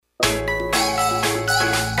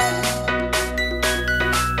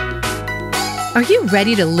Are you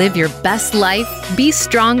ready to live your best life, be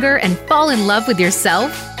stronger, and fall in love with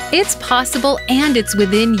yourself? It's possible and it's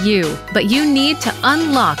within you, but you need to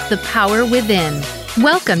unlock the power within.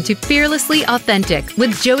 Welcome to Fearlessly Authentic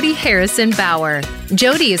with Jody Harrison Bauer.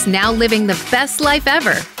 Jody is now living the best life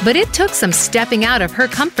ever, but it took some stepping out of her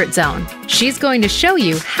comfort zone. She's going to show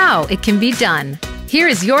you how it can be done. Here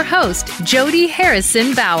is your host, Jody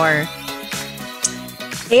Harrison Bauer.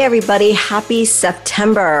 Hey everybody, happy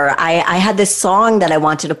September. I had this song that I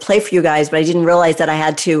wanted to play for you guys, but I didn't realize that I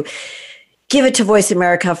had to give it to Voice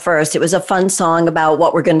America first. It was a fun song about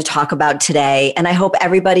what we're going to talk about today. And I hope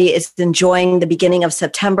everybody is enjoying the beginning of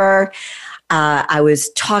September. I was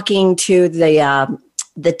talking to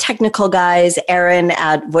the technical guys, Aaron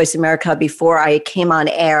at Voice America, before I came on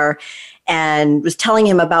air, and was telling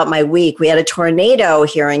him about my week. We had a tornado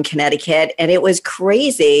here in Connecticut, and it was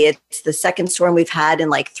crazy. It's the second storm we've had in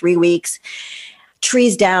like 3 weeks.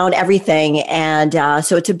 Trees down, everything. And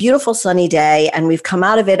so it's a beautiful sunny day, and we've come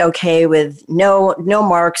out of it okay with no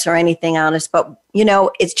marks or anything on us. But, you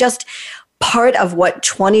know, it's just part of what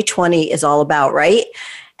 2020 is all about, right?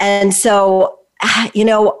 And so, you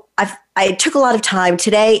know, I took a lot of time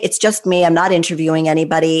today. It's just me. I'm not interviewing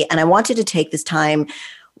anybody. And I wanted to take this time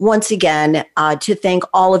once again, to thank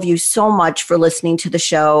all of you so much for listening to the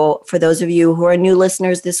show. For those of you who are new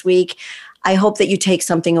listeners this week, I hope that you take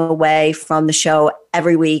something away from the show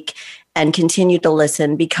every week and continue to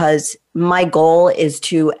listen, because my goal is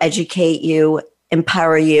to educate you,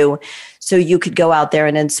 empower you, so you could go out there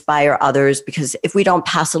and inspire others. Because if we don't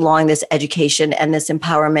pass along this education and this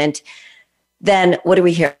empowerment, then what are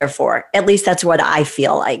we here for? At least that's what I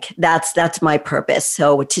feel like. That's my purpose.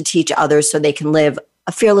 So to teach others so they can live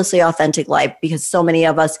a fearlessly authentic life, because so many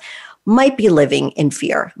of us might be living in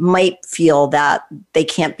fear, might feel that they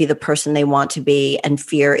can't be the person they want to be, and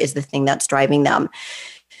fear is the thing that's driving them.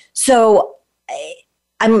 So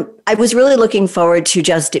I was really looking forward to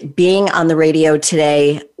just being on the radio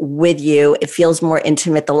today with you. It feels more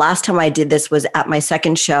intimate. The last time I did this was at my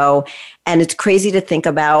second show, and it's crazy to think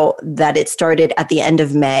about that it started at the end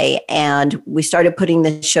of May, and we started putting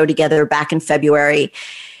the show together back in February.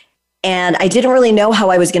 And I didn't really know how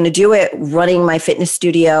I was going to do it, running my fitness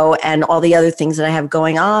studio and all the other things that I have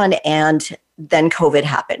going on. And then COVID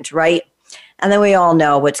happened, right? And then we all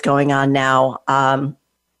know what's going on now.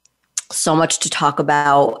 So much to talk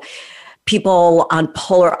about. People on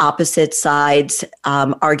polar opposite sides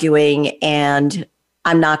arguing, and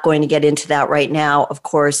I'm not going to get into that right now. Of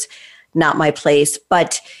course, not my place,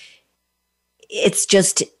 but it's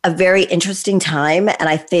just a very interesting time. And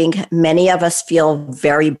I think many of us feel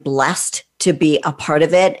very blessed to be a part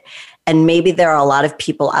of it. And maybe there are a lot of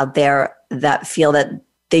people out there that feel that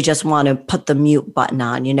they just want to put the mute button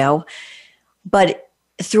on, you know? But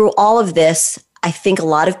through all of this, I think a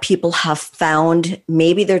lot of people have found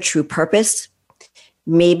maybe their true purpose,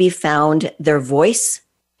 maybe found their voice,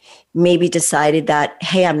 maybe decided that,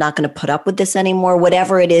 hey, I'm not going to put up with this anymore,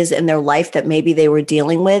 whatever it is in their life that maybe they were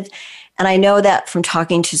dealing with. And I know that from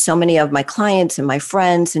talking to so many of my clients and my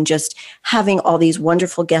friends and just having all these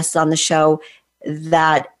wonderful guests on the show,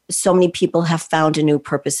 that so many people have found a new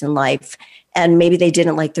purpose in life. And maybe they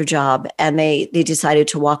didn't like their job and they decided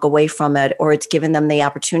to walk away from it, or it's given them the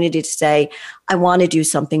opportunity to say, I want to do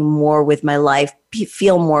something more with my life,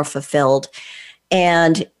 feel more fulfilled.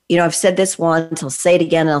 And, you know, I've said this once, I'll say it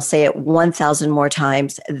again, and I'll say it 1,000 more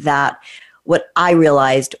times, that what I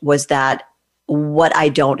realized was that what I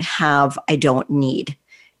don't have, I don't need.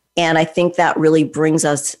 And I think that really brings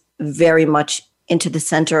us very much into the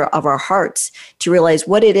center of our hearts to realize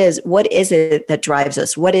what it is that drives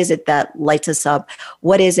us? What is it that lights us up?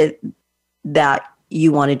 What is it that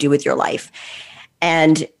you want to do with your life?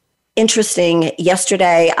 And interesting,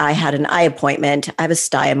 yesterday I had an eye appointment. I have a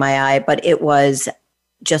sty in my eye, but it was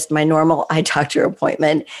just my normal eye doctor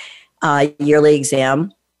appointment, yearly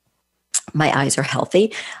exam. My eyes are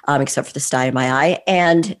healthy, except for the sty in my eye.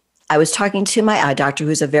 And I was talking to my eye doctor,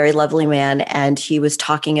 who's a very lovely man, and he was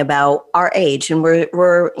talking about our age, and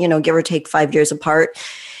we're you know, give or take 5 years apart.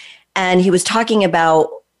 And he was talking about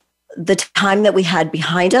the time that we had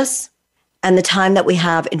behind us and the time that we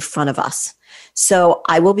have in front of us. So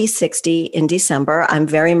I will be 60 in December. I'm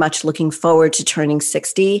very much looking forward to turning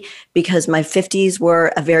 60, because my 50s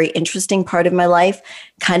were a very interesting part of my life,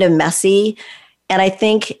 kind of messy. And I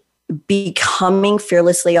think becoming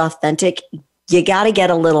fearlessly authentic, you got to get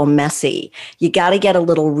a little messy. You got to get a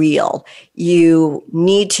little real. You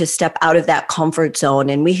need to step out of that comfort zone.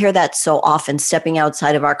 And we hear that so often, stepping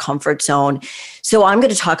outside of our comfort zone. So I'm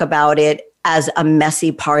going to talk about it as a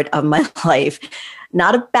messy part of my life.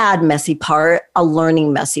 not a bad messy part, a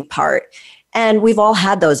learning messy part. And we've all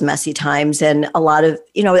had those messy times, and a lot of,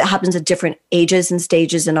 it happens at different ages and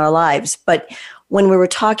stages in our lives. But when we were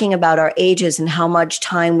talking about our ages and how much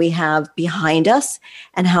time we have behind us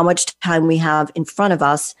and how much time we have in front of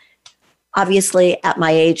us, obviously at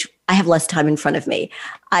my age, I have less time in front of me.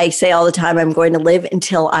 I say all the time, I'm going to live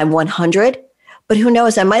until I'm 100, but who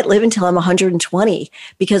knows, I might live until I'm 120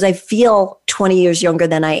 because I feel 20 years younger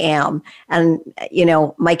than I am. And,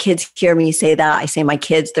 my kids hear me say that. I say my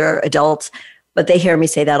kids, they're adults, but they hear me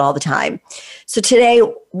say that all the time. So today,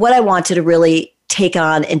 what I wanted to really take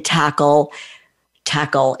on and tackle,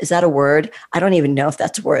 is that a word? I don't even know if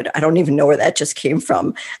that's a word. I don't even know where that just came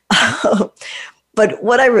from. But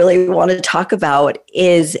what I really want to talk about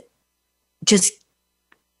is just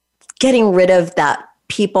getting rid of that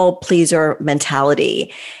people pleaser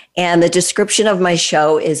mentality. And the description of my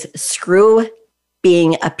show is screw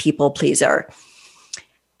being a people pleaser.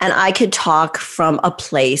 And I could talk from a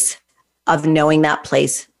place of knowing that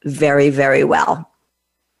place very, very well.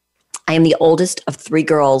 I am the oldest of 3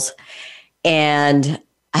 girls, and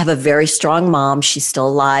I have a very strong mom. She's still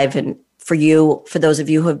alive. And for those of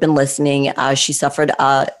you who have been listening, she suffered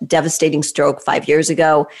a devastating stroke 5 years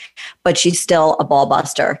ago, but she's still a ball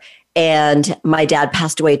buster. And my dad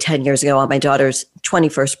passed away 10 years ago on my daughter's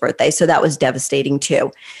 21st birthday. So that was devastating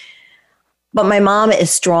too. But my mom is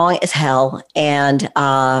strong as hell and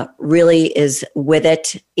really is with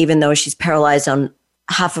it, even though she's paralyzed on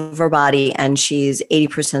half of her body and she's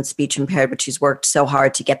 80% speech impaired, but she's worked so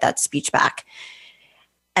hard to get that speech back.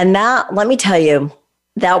 And that, let me tell you,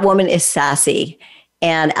 that woman is sassy.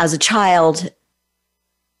 And as a child,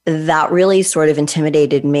 that really sort of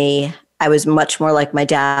intimidated me. I was much more like my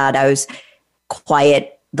dad. I was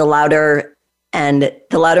quiet. The louder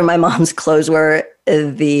my mom's clothes were,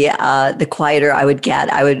 the quieter I would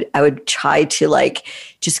get. I would try to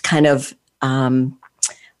just kind of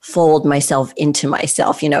fold myself into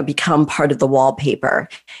myself, become part of the wallpaper.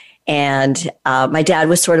 And my dad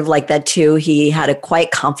was sort of like that too. He had a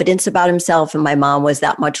quiet confidence about himself, and my mom was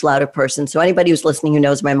that much louder person. So anybody who's listening who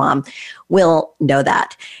knows my mom will know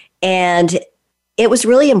that. And it was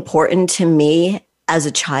really important to me as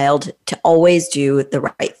a child to always do the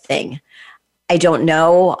right thing. I don't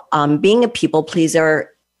know. Being a people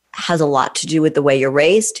pleaser has a lot to do with the way you're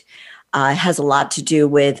raised. It has a lot to do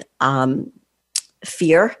with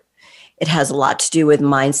fear. It has a lot to do with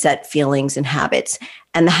mindset, feelings, and habits.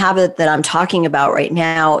 And the habit that I'm talking about right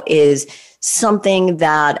now is something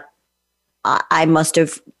that it must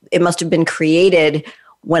have been created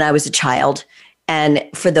when I was a child. And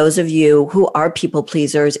for those of you who are people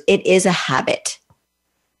pleasers, it is a habit.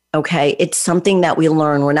 Okay, it's something that we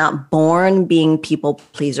learn. We're not born being people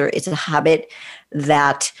pleaser. It's a habit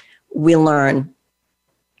that we learn.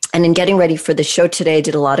 And in getting ready for the show today, I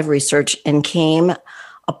did a lot of research and came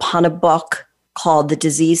upon a book called The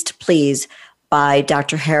Disease to Please by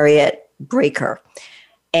Dr. Harriet Breaker.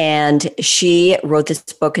 And she wrote this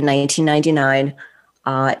book in 1999.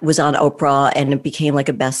 It was on Oprah and it became like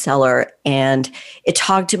a bestseller. And it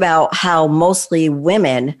talked about how mostly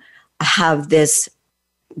women have this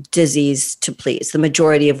disease to please, the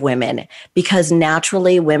majority of women, because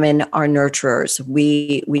naturally women are nurturers.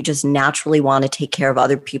 We just naturally want to take care of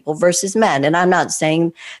other people versus men. And I'm not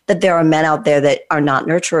saying that there are men out there that are not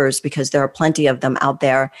nurturers, because there are plenty of them out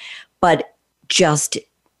there, but just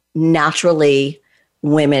naturally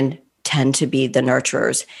women tend to be the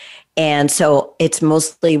nurturers. And so it's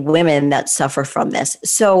mostly women that suffer from this.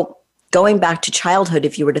 So going back to childhood,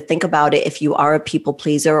 if you were to think about it, if you are a people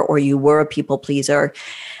pleaser or you were a people pleaser,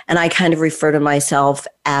 and I kind of refer to myself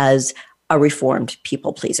as a reformed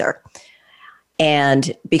people pleaser.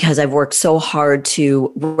 And because I've worked so hard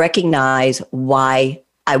to recognize why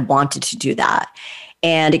I wanted to do that.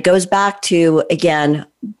 And it goes back to, again,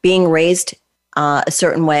 being raised a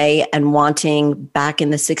certain way and wanting back in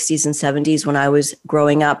the 60s and 70s when I was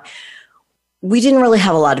growing up, we didn't really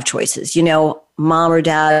have a lot of choices. Mom or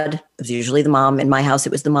dad, it was usually the mom. In my house,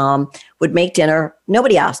 it was the mom, would make dinner.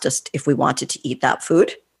 Nobody asked us if we wanted to eat that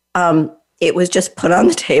food. It was just put on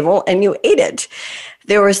the table and you ate it.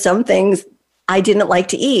 There were some things I didn't like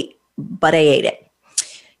to eat, but I ate it.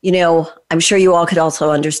 I'm sure you all could also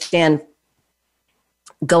understand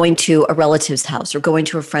going to a relative's house or going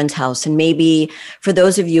to a friend's house. And maybe for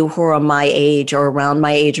those of you who are my age or around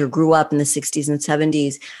my age or grew up in the 60s and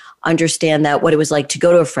 70s, understand that what it was like to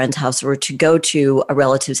go to a friend's house or to go to a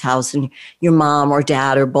relative's house and your mom or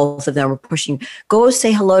dad or both of them were pushing, go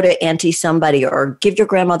say hello to auntie somebody or give your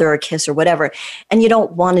grandmother a kiss or whatever. And you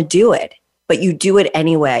don't want to do it, but you do it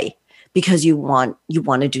anyway because you want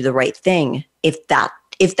to do the right thing if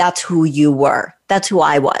if that's who you were. That's who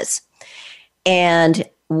I was. And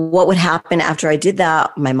what would happen after I did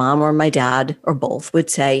that, my mom or my dad or both would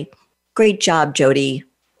say, great job, Jody.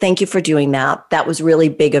 Thank you for doing that. That was really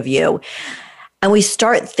big of you. And we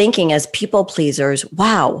start thinking as people pleasers,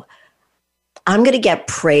 wow, I'm going to get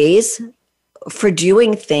praise for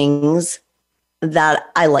doing things that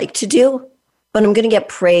I like to do, but I'm going to get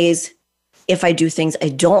praise if I do things I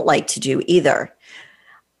don't like to do either.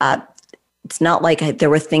 It's not like there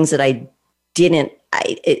were things that I didn't,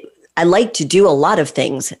 I like to do a lot of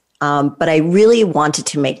things, but I really wanted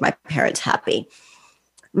to make my parents happy.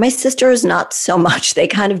 My sisters, not so much. They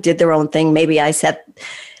kind of did their own thing. Maybe I set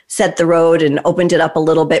the road and opened it up a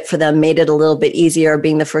little bit for them, made it a little bit easier.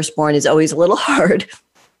 Being the firstborn is always a little hard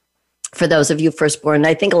for those of you firstborn.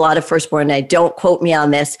 I think a lot of firstborn, don't quote me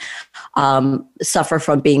on this, suffer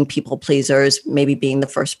from being people pleasers, maybe being the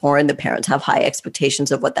firstborn. The parents have high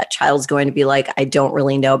expectations of what that child's going to be like. I don't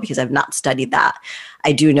really know because I've not studied that.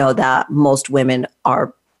 I do know that most women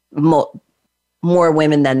are, more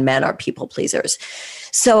women than men are people pleasers.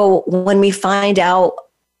 So when we find out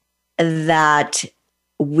that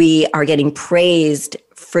we are getting praised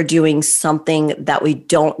for doing something that we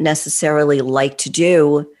don't necessarily like to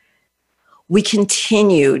do, we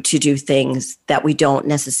continue to do things that we don't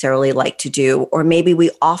necessarily like to do, or maybe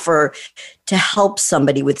we offer to help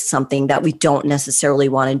somebody with something that we don't necessarily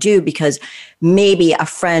want to do because maybe a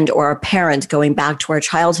friend or a parent, going back to our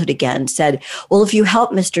childhood again, said, well, if you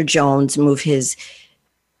help Mr. Jones move his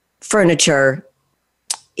furniture,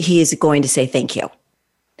 he is going to say thank you.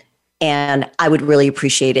 And I would really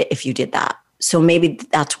appreciate it if you did that. So maybe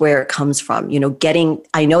that's where it comes from,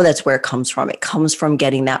 I know that's where it comes from. It comes from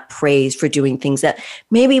getting that praise for doing things that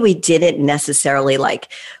maybe we didn't necessarily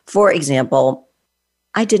like. For example,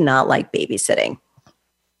 I did not like babysitting.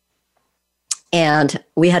 And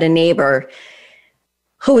we had a neighbor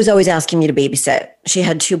who was always asking me to babysit. She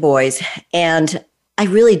had 2 boys, and I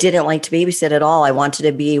really didn't like to babysit at all. I wanted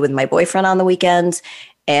to be with my boyfriend on the weekends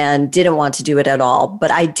and didn't want to do it at all.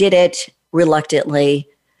 But I did it reluctantly.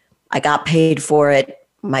 I got paid for it.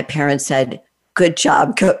 My parents said, good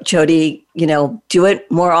job, Jody, do it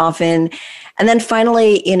more often. And then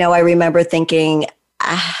finally, I remember thinking,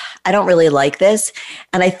 I don't really like this.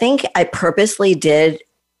 And I think I purposely did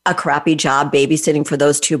a crappy job babysitting for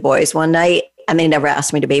those 2 boys one night, and they never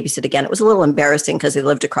asked me to babysit again. It was a little embarrassing because they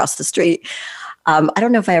lived across the street. I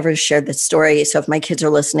don't know if I ever shared this story. So if my kids are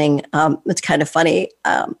listening, it's kind of funny.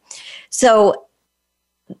 So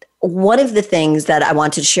one of the things that I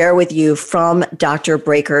want to share with you from Dr.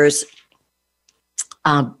 Breaker's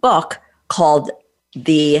book called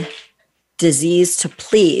The Disease to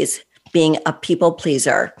Please, Being a People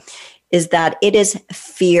Pleaser, is that it is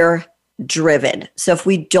fear driven. So if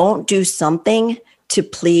we don't do something to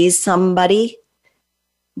please somebody,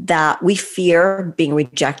 that we fear being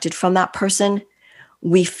rejected from that person,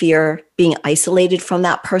 we fear being isolated from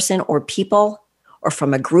that person or people, or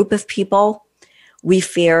from a group of people. We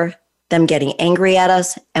fear them getting angry at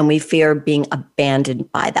us, and we fear being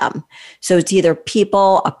abandoned by them. So it's either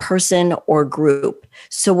people, a person, or group.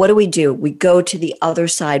 So what do? We go to the other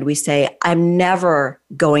side. We say, I'm never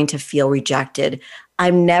going to feel rejected.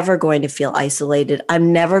 I'm never going to feel isolated.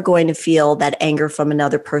 I'm never going to feel that anger from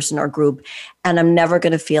another person or group. And I'm never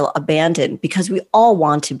going to feel abandoned, because we all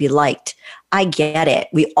want to be liked. I get it.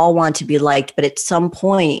 We all want to be liked. But at some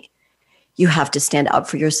point, you have to stand up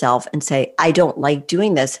for yourself and say, I don't like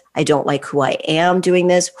doing this. I don't like who I am doing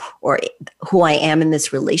this, or who I am in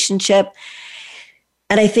this relationship.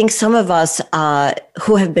 And I think some of us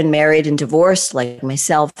who have been married and divorced, like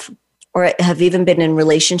myself, or have even been in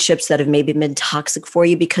relationships that have maybe been toxic for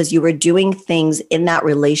you because you were doing things in that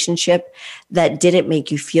relationship that didn't make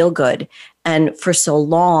you feel good. And for so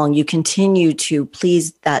long, you continue to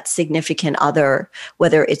please that significant other,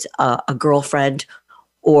 whether it's a girlfriend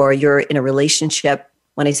or you're in a relationship.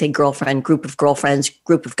 When I say girlfriend, group of girlfriends,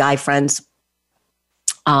 group of guy friends,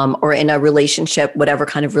 or in a relationship, whatever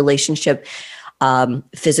kind of relationship,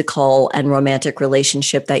 physical and romantic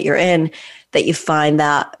relationship that you're in, that you find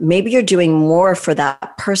that maybe you're doing more for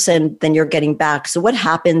that person than you're getting back. So what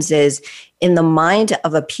happens is, in the mind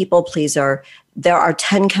of a people pleaser, there are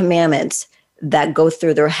 10 commandments that go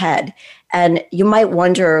through their head. And you might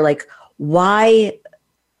wonder, like, why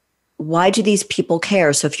do these people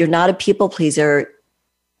care? So if you're not a people pleaser,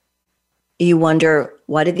 you wonder,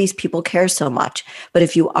 why do these people care so much? But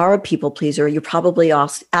if you are a people pleaser, you're probably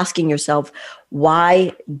asking yourself,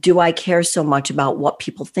 why do I care so much about what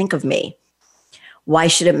people think of me? Why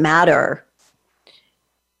should it matter?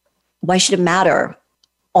 Why should it matter?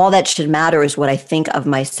 All that should matter is what I think of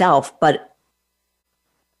myself. But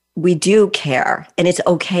we do care, and it's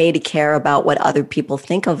okay to care about what other people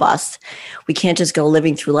think of us. We can't just go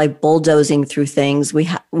living through life bulldozing through things.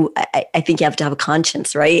 I think you have to have a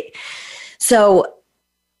conscience, right? So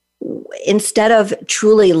instead of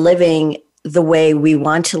truly living the way we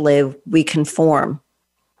want to live, we conform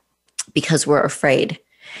because we're afraid.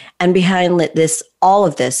 And behind this, all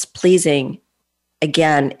of this pleasing,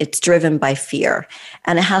 again, it's driven by fear.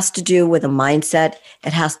 And it has to do with a mindset.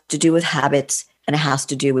 It has to do with habits, and it has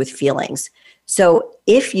to do with feelings. So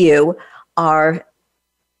if you are,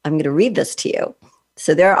 I'm going to read this to you.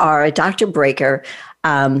 So there are Dr. Breaker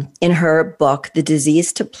in her book, The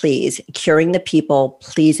Disease to Please, Curing the People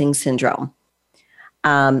Pleasing Syndrome.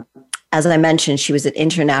 As I mentioned, she was an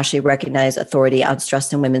internationally recognized authority on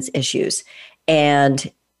stress and women's issues.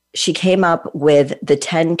 And she came up with the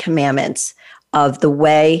 10 commandments of the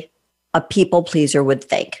way a people pleaser would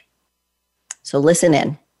think. So listen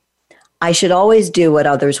in. I should always do what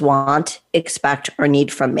others want, expect, or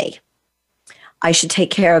need from me. I should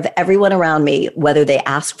take care of everyone around me, whether they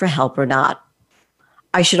ask for help or not.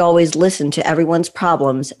 I should always listen to everyone's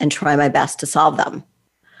problems and try my best to solve them.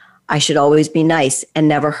 I should always be nice and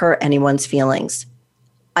never hurt anyone's feelings.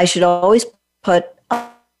 I should always put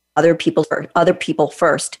other people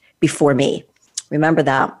first before me. Remember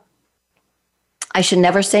that. I should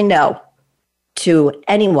never say no to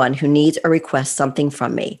anyone who needs or requests something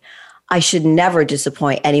from me. I should never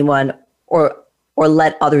disappoint anyone or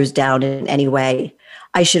let others down in any way.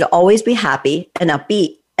 I should always be happy and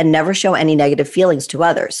upbeat and never show any negative feelings to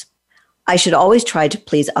others. I should always try to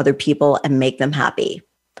please other people and make them happy.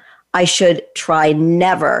 I should try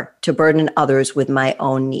never to burden others with my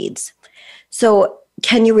own needs. So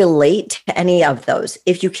can you relate to any of those?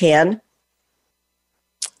 If you can,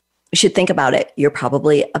 you should think about it. You're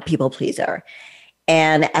probably a people pleaser.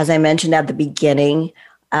 And as I mentioned at the beginning,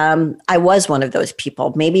 I was one of those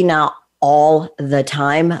people, maybe not all the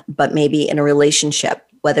time, but maybe in a relationship,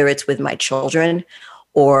 whether it's with my children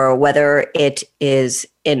or whether it is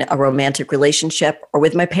in a romantic relationship or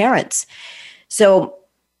with my parents. So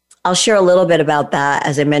I'll share a little bit about that.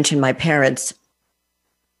 As I mentioned, my parents.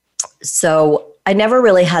 So I never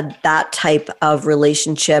really had that type of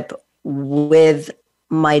relationship with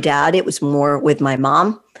my dad. It was more with my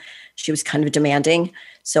mom. She was kind of demanding.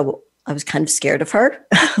 So I was kind of scared of her.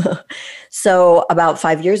 So about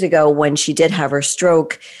 5 years ago, when she did have her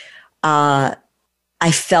stroke, I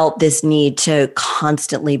felt this need to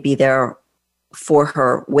constantly be there for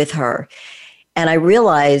her, with her. And I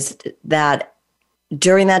realized that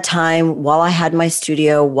during that time, while I had my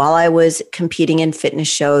studio, while I was competing in fitness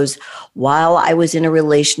shows, while I was in a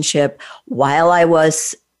relationship, while I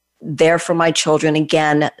was there for my children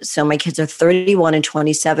again. So my kids are 31 and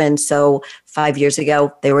 27. So 5 years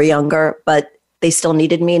ago, they were younger, but they still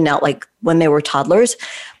needed me, not like when they were toddlers,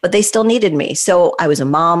 but they still needed me. So I was a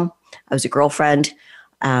mom, I was a girlfriend,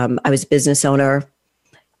 I was a business owner,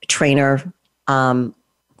 trainer,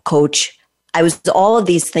 coach. I was all of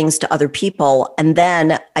these things to other people. And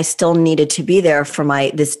then I still needed to be there for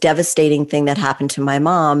this devastating thing that happened to my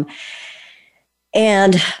mom.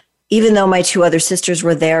 And even though my two other sisters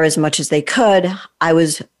were there as much as they could, I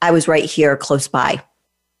was right here close by.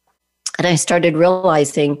 And I started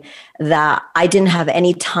realizing that I didn't have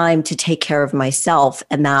any time to take care of myself,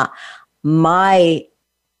 and that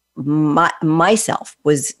myself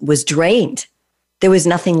was drained. There was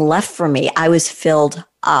nothing left for me. I was filled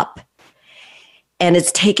up. And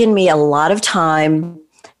it's taken me a lot of time,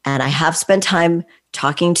 and I have spent time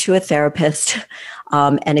talking to a therapist.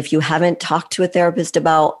 And if you haven't talked to a therapist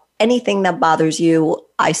about anything that bothers you,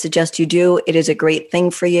 I suggest you do. It is a great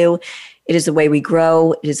thing for you. It is the way we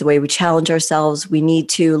grow. It is the way we challenge ourselves. We need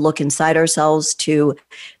to look inside ourselves to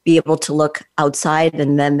be able to look outside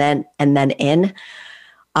and then in.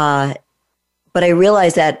 But I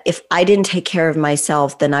realized that if I didn't take care of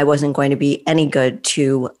myself, then I wasn't going to be any good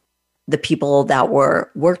to the people that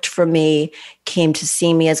worked for me, came to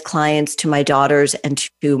see me as clients, to my daughters, and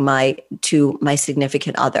to my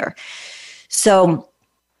significant other. So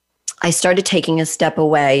I started taking a step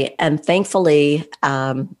away, and thankfully,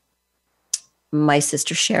 my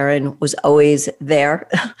sister Sharon was always there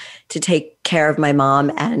to take care of my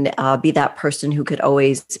mom and be that person who could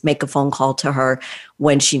always make a phone call to her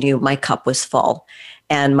when she knew my cup was full.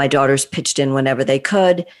 And my daughters pitched in whenever they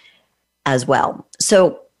could as well.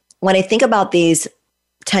 So when I think about these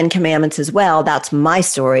 10 commandments as well, that's my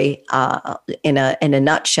story in a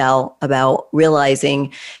nutshell about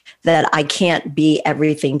realizing that I can't be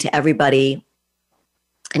everything to everybody.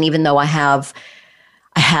 And even though I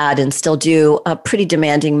had and still do a pretty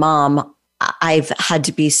demanding mom, I've had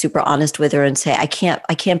to be super honest with her and say, I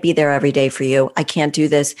can't be there every day for you. I can't do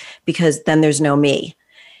this because then there's no me.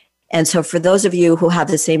 And so for those of you who have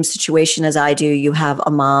the same situation as I do, you have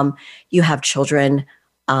a mom, you have children,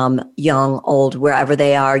 young, old, wherever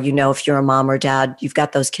they are, if you're a mom or dad, you've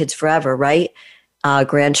got those kids forever, right?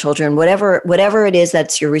 Grandchildren, whatever it is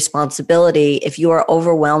that's your responsibility. If you are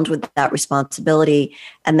overwhelmed with that responsibility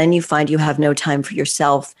and then you find you have no time for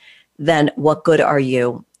yourself, then what good are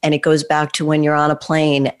you? And it goes back to when you're on a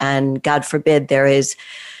plane and God forbid there is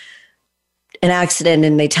an accident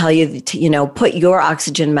and they tell you to, put your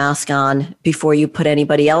oxygen mask on before you put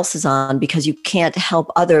anybody else's on, because you can't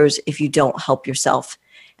help others if you don't help yourself.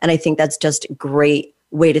 And I think that's just a great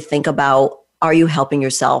way to think about, are you helping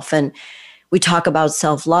yourself? And we talk about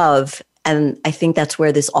self-love, and I think that's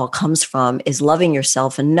where this all comes from, is loving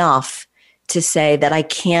yourself enough to say that I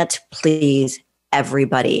can't please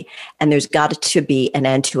everybody, and there's got to be an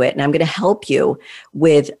end to it. And I'm going to help you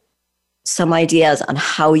with some ideas on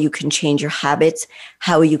how you can change your habits,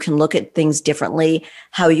 how you can look at things differently,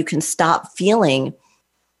 how you can stop feeling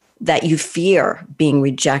that you fear being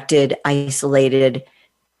rejected, isolated,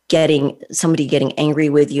 somebody getting angry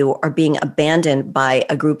with you, or being abandoned by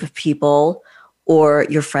a group of people or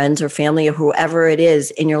your friends or family or whoever it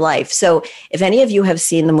is in your life. So if any of you have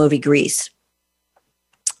seen the movie Grease,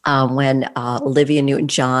 when Olivia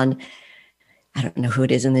Newton-John, I don't know who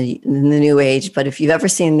it is in the new age, but if you've ever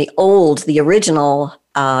seen the original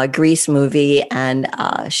Grease movie, and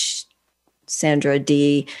Sandra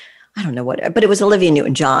Dee, I don't know what, but it was Olivia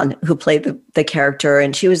Newton-John who played the character,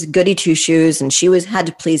 and she was goody two shoes, and she had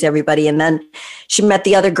to please everybody. And then she met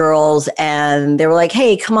the other girls, and they were like,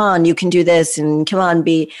 "Hey, come on, you can do this, and come on,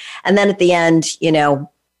 be." And then at the end,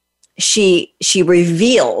 she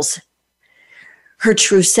reveals her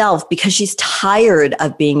true self because she's tired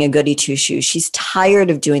of being a goody two shoes. She's tired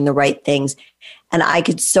of doing the right things. And I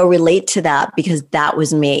could so relate to that because that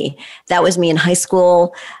was me. That was me in high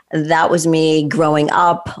school. That was me growing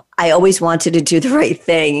up. I always wanted to do the right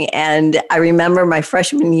thing. And I remember my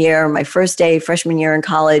freshman year in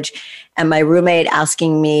college, and my roommate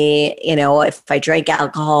asking me, if I drank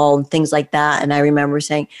alcohol and things like that. And I remember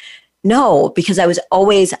saying, no, because I was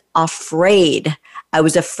always afraid. I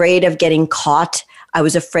was afraid of getting caught. I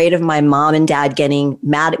was afraid of my mom and dad getting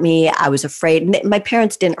mad at me. I was afraid. My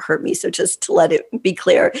parents didn't hurt me. So just to let it be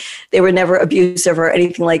clear, they were never abusive or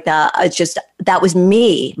anything like that. That was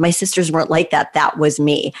me. My sisters weren't like that. That was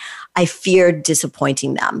me. I feared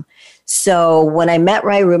disappointing them. So when I met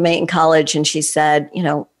my roommate in college and she said,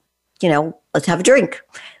 let's have a drink.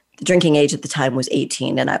 The drinking age at the time was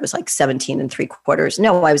 18 and I was like 17 3/4.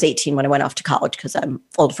 No, I was 18 when I went off to college because I'm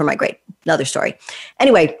old for my grade. Another story.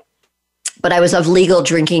 Anyway, but I was of legal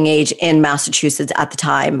drinking age in Massachusetts at the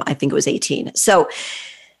time. I think it was 18. So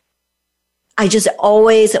I just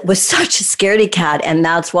always was such a scaredy cat. And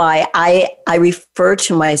that's why I refer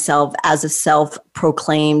to myself as a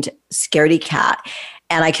self-proclaimed scaredy cat.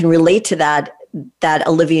 And I can relate to that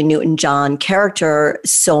Olivia Newton-John character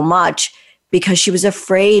so much because she was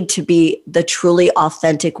afraid to be the truly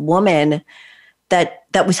authentic woman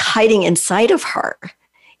that was hiding inside of her.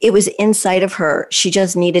 It was inside of her. She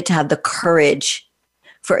just needed to have the courage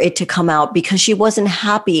for it to come out because she wasn't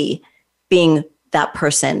happy being that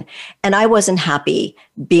person. And I wasn't happy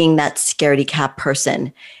being that scaredy cat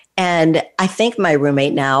person. And I thank my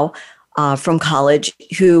roommate now from college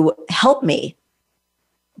who helped me,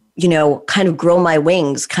 kind of grow my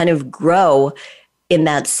wings, kind of grow in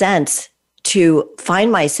that sense to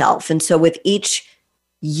find myself. And so with each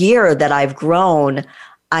year that I've grown,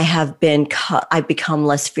 I've become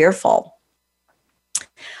less fearful.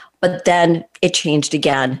 But then it changed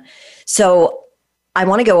again. So I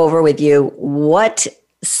want to go over with you what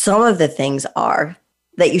some of the things are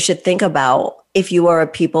that you should think about if you are a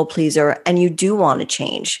people pleaser and you do want to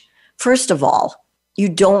change. First of all, you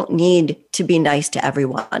don't need to be nice to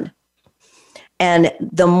everyone. And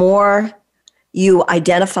the more you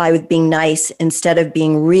identify with being nice instead of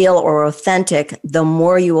being real or authentic, the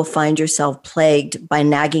more you will find yourself plagued by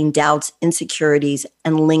nagging doubts, insecurities,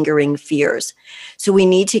 and lingering fears. So we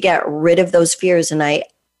need to get rid of those fears. And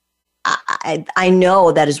I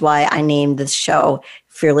know that is why I named this show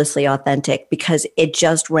Fearlessly Authentic, because it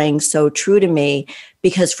just rang so true to me.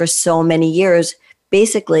 Because for so many years,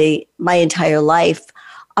 basically my entire life,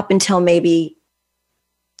 up until maybe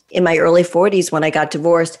in my early 40s when I got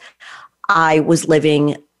divorced, I was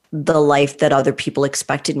living the life that other people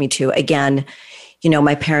expected me to. Again,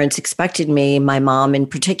 my parents expected me, my mom in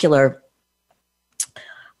particular,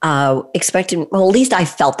 expected, well, at least I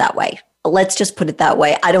felt that way. Let's just put it that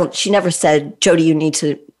way. She never said, Jody, you need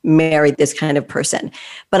to marry this kind of person.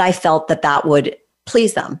 But I felt that would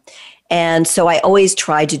please them. And so I always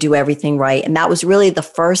tried to do everything right. And that was really the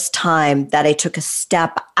first time that I took a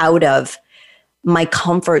step out of my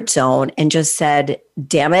comfort zone and just said,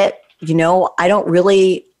 damn it, I don't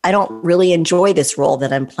really enjoy this role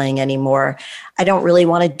that I'm playing anymore. I don't really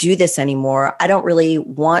want to do this anymore. I don't really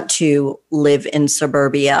want to live in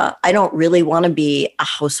suburbia. I don't really want to be a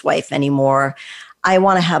housewife anymore. I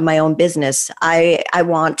want to have my own business. I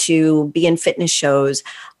want to be in fitness shows.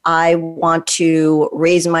 I want to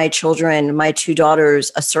raise my children, my 2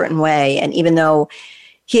 daughters, a certain way. And even though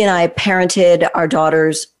he and I parented our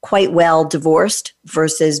daughters quite well divorced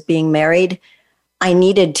versus being married, I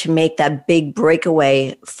needed to make that big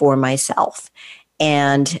breakaway for myself.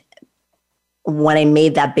 And when I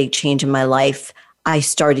made that big change in my life, I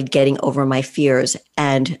started getting over my fears.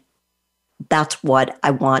 And that's what I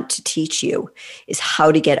want to teach you, is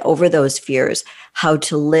how to get over those fears, how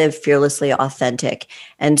to live fearlessly authentic.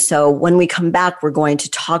 And so when we come back, we're going to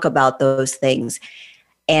talk about those things.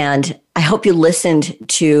 And I hope you listened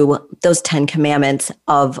to those 10 commandments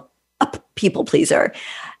of a people pleaser.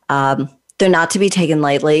 They're not to be taken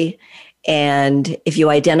lightly. And if you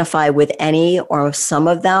identify with any or some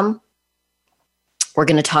of them, we're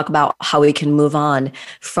going to talk about how we can move on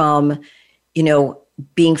from,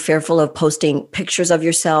 being fearful of posting pictures of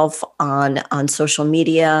yourself on social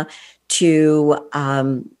media to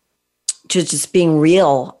just being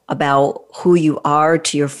real about who you are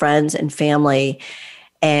to your friends and family.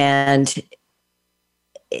 And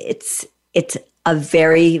it's a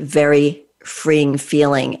very, very freeing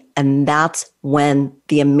feeling. And that's when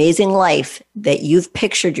the amazing life that you've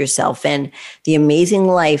pictured yourself in, the amazing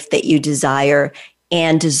life that you desire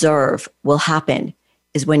and deserve will happen,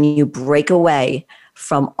 is when you break away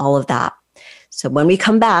from all of that. So when we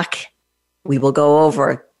come back, we will go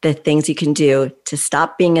over the things you can do to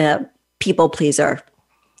stop being a people pleaser.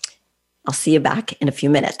 I'll see you back in a few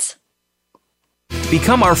minutes.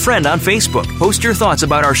 Become our friend on Facebook. Post your thoughts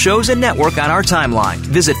about our shows and network on our timeline.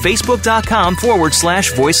 Visit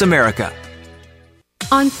facebook.com/Voice America.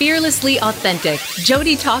 On Fearlessly Authentic,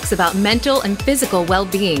 Jody talks about mental and physical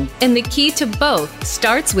well-being, and the key to both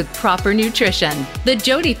starts with proper nutrition. The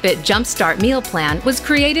Jody Fit Jumpstart Meal Plan was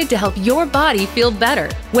created to help your body feel better.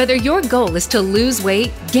 Whether your goal is to lose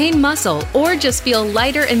weight, gain muscle, or just feel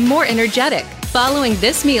lighter and more energetic, following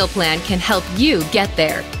this meal plan can help you get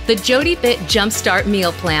there. The Jody Fit Jumpstart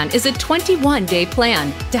Meal Plan is a 21-day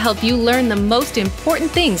plan to help you learn the most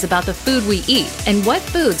important things about the food we eat and what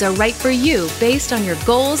foods are right for you based on your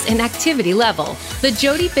goals and activity level. The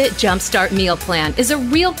Jody Fit Jumpstart Meal Plan is a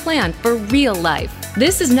real plan for real life.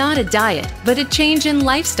 This is not a diet, but a change in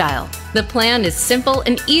lifestyle. The plan is simple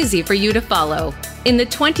and easy for you to follow. In the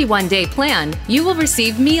 21-day plan, you will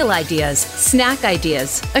receive meal ideas, snack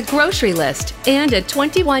ideas, a grocery list, and a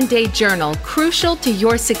 21-day journal crucial to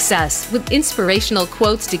your success with inspirational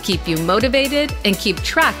quotes to keep you motivated and keep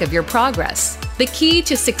track of your progress. The key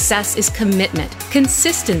to success is commitment,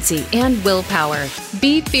 consistency, and willpower.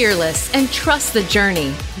 Be fearless and trust the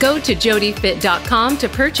journey. Go to jodyfit.com to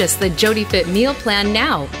purchase the Jody Fit Meal Plan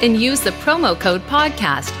now and use the promo code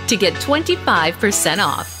podcast to get 25%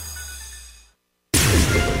 off.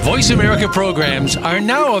 Voice America programs are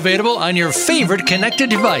now available on your favorite connected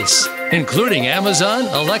device, including Amazon,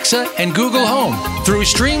 Alexa, and Google Home. Through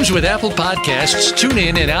streams with Apple Podcasts,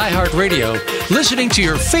 TuneIn, and iHeartRadio, listening to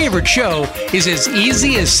your favorite show is as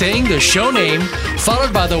easy as saying the show name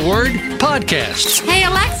followed by the word podcast. Hey,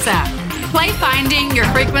 Alexa, play Finding Your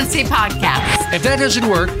Frequency podcast. If that doesn't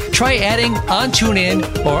work, try adding on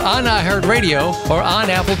TuneIn or on iHeartRadio or on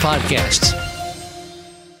Apple Podcasts.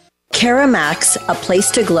 CaraMax, A Place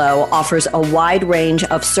to Glow, offers a wide range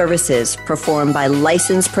of services performed by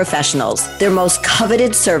licensed professionals. Their most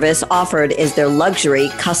coveted service offered is their luxury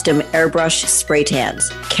custom airbrush spray tans.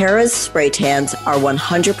 Cara's spray tans are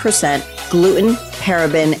 100% gluten,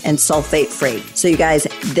 paraben, and sulfate free. So you guys,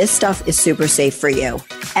 this stuff is super safe for you.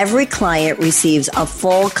 Every client receives a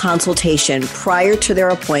full consultation prior to their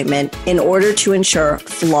appointment in order to ensure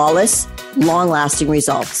flawless, long-lasting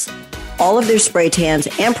results. All of their spray tans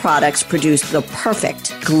and products produce the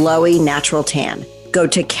perfect glowy natural tan. Go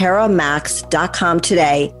to caramax.com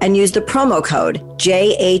today and use the promo code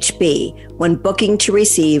JHB when booking to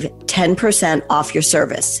receive 10% off your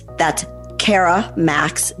service. That's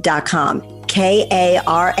caramax.com,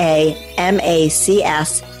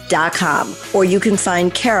 KARAMACS.com. Or you can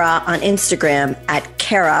find Cara on Instagram at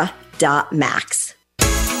cara.max.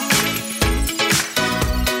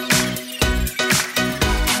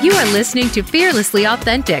 You are listening to Fearlessly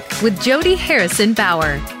Authentic with Jody Harrison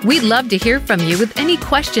Bauer. We'd love to hear from you with any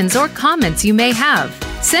questions or comments you may have.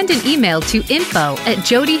 Send an email to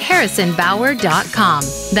info@jodyharrisonbauer.com.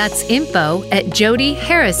 That's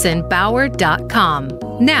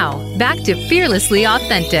info@jodyharrisonbauer.com. Now, back to Fearlessly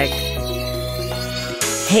Authentic.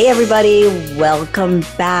 Hey, everybody. Welcome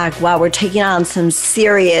back. Wow, we're taking on some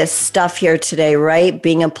serious stuff here today, right?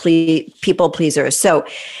 Being a people pleaser. So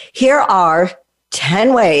here are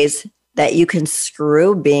 10 ways that you can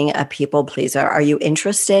screw being a people pleaser. Are you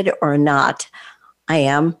interested or not? I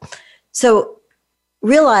am. So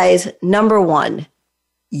realize, number one,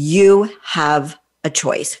 you have a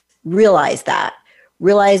choice. Realize that.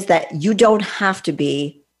 Realize that you don't have to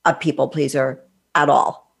be a people pleaser at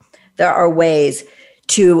all. There are ways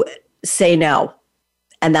to say no,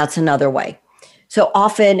 and that's another way. So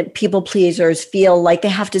often people pleasers feel like they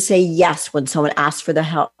have to say yes when someone asks for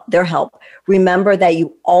their help. Remember that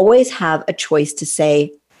you always have a choice to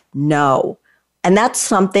say no. And that's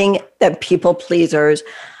something that people pleasers,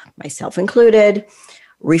 myself included,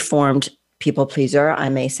 reformed people pleaser, I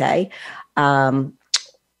may say. And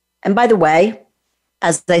by the way,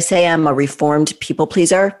 as I say, I'm a reformed people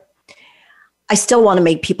pleaser. I still want to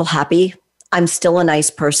make people happy. I'm still a nice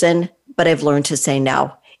person, but I've learned to say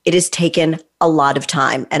no. It has taken a lot of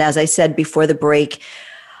time. And as I said before the break,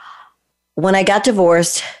 when I got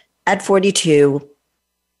divorced at 42,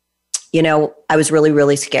 I was really,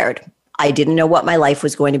 really scared. I didn't know what my life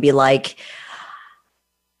was going to be like.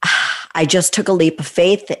 I just took a leap of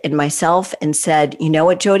faith in myself and said, you know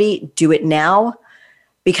what, Jody, do it now,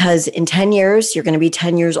 because in 10 years, you're going to be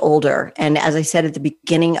 10 years older. And as I said at the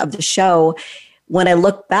beginning of the show, when I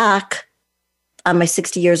look back on my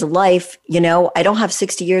 60 years of life, I don't have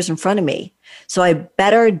 60 years in front of me. So I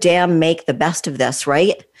better damn make the best of this,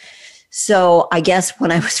 right? So I guess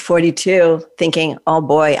when I was 42, thinking, oh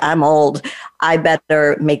boy, I'm old, I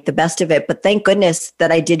better make the best of it. But thank goodness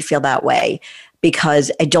that I did feel that way,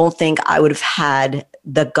 because I don't think I would have had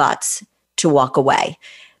the guts to walk away,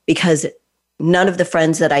 because none of the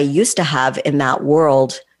friends that I used to have in that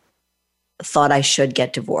world thought I should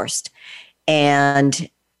get divorced. And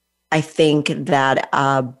I think that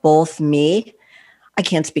both me, I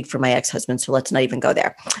can't speak for my ex-husband, so let's not even go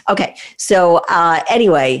there. Okay, so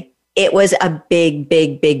anyway, it was a big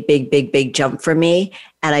jump for me.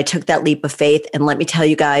 And I took that leap of faith. And let me tell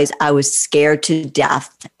you guys, I was scared to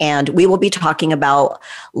death. And we will be talking about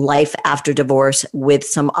life after divorce with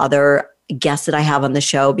some other guests that I have on the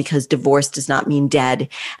show, because divorce does not mean dead.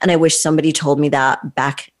 And I wish somebody told me that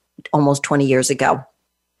back almost 20 years ago.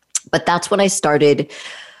 But that's when I started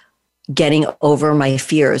getting over my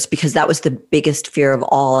fears, because that was the biggest fear of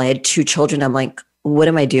all. I had 2 children. I'm like, what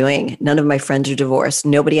am I doing? None of my friends are divorced.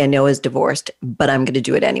 Nobody I know is divorced, but I'm going to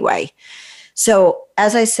do it anyway. So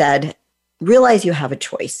as I said, realize you have a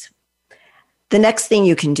choice. The next thing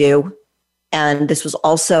you can do, and this was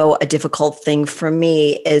also a difficult thing for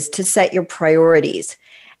me, is to set your priorities.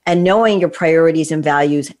 And knowing your priorities and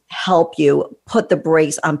values help you put the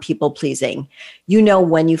brakes on people pleasing. You know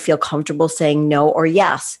when you feel comfortable saying no or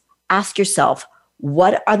yes. Ask yourself,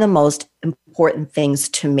 what are the most important things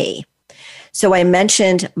to me? So I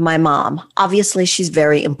mentioned my mom. Obviously, she's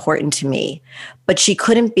very important to me, but she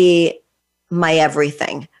couldn't be my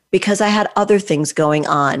everything because I had other things going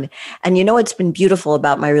on. And what's been beautiful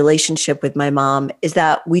about my relationship with my mom is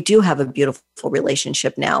that we do have a beautiful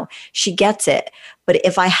relationship now. She gets it. But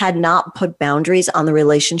if I had not put boundaries on the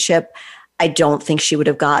relationship, I don't think she would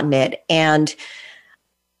have gotten it. And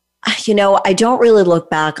I don't really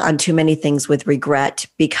look back on too many things with regret,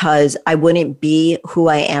 because I wouldn't be who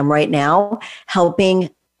I am right now,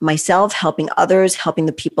 helping myself, helping others, helping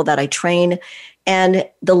the people that I train and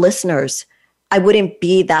the listeners. I wouldn't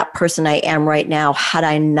be that person I am right now had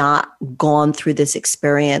I not gone through this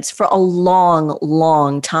experience for a long,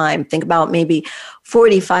 long time. Think about maybe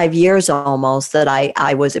 45 years almost that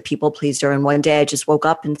I was a people pleaser. And one day I just woke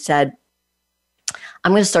up and said,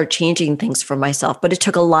 I'm going to start changing things for myself. But it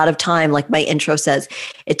took a lot of time. Like my intro says,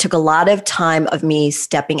 it took a lot of time of me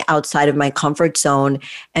stepping outside of my comfort zone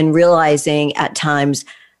and realizing at times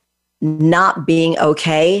not being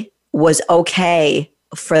okay was okay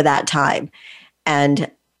for that time. And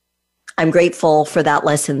I'm grateful for that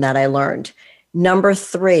lesson that I learned. Number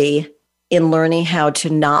 3, in learning how to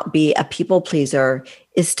not be a people pleaser,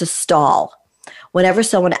 is to stall. Whenever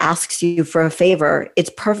someone asks you for a favor,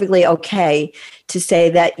 it's perfectly okay to say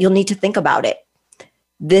that you'll need to think about it.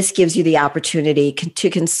 This gives you the opportunity to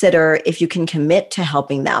consider if you can commit to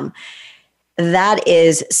helping them. that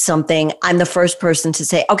is something I'm the first person to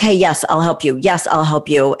say, okay, yes, I'll help you. Yes, I'll help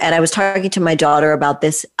you. And I was talking to my daughter about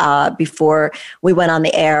this before we went on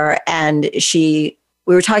the air, and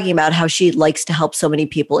we were talking about how she likes to help so many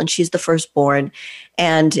people, and she's the firstborn.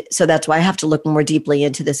 And so that's why I have to look more deeply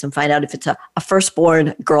into this and find out if it's a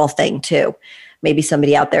firstborn girl thing too. Maybe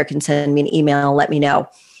somebody out there can send me an email and let me know.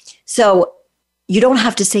 So you don't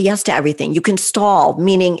have to say yes to everything. You can stall,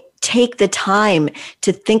 meaning take the time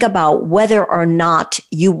to think about whether or not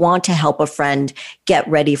you want to help a friend get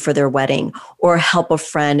ready for their wedding, or help a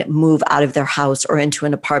friend move out of their house or into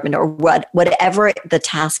an apartment, or whatever the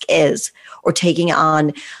task is, or taking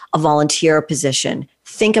on a volunteer position.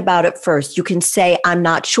 Think about it first. You can say, I'm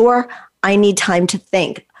not sure. I need time to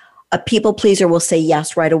think. A people pleaser will say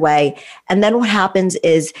yes right away. And then what happens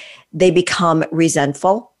is they become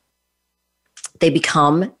resentful.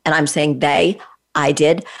 And I'm saying I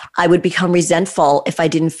would become resentful if I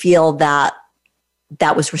didn't feel that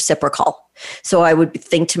was reciprocal. So I would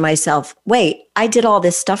think to myself, wait, I did all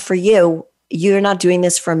this stuff for you. You're not doing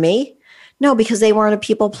this for me? No, because they weren't a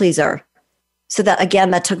people pleaser. So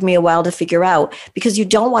that took me a while to figure out, because you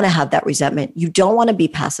don't want to have that resentment. You don't want to be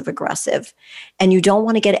passive aggressive, and you don't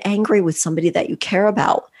want to get angry with somebody that you care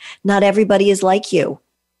about. Not everybody is like you.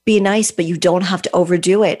 Be nice, but you don't have to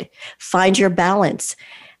overdo it. Find your balance.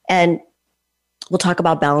 And we'll talk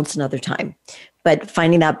about balance another time, but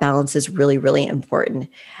finding that balance is really, really important.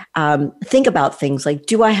 Think about things like,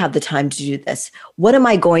 do I have the time to do this? What am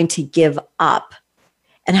I going to give up?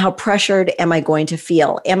 And how pressured am I going to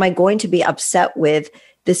feel? Am I going to be upset with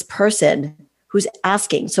this person who's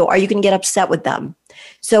asking? So are you going to get upset with them?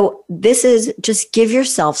 So this is just give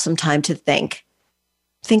yourself some time to think.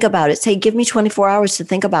 Think about it. Say, give me 24 hours to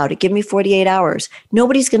think about it. Give me 48 hours.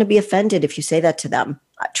 Nobody's going to be offended if you say that to them.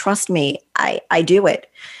 Trust me, I do it.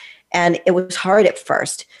 And it was hard at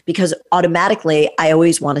first, because automatically I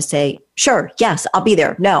always want to say, sure, yes, I'll be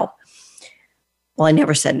there. No. Well, I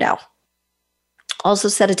never said no. Also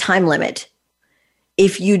set a time limit.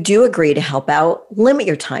 If you do agree to help out, limit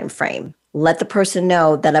your time frame. Let the person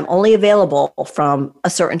know that I'm only available from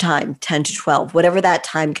a certain time, 10 to 12, whatever that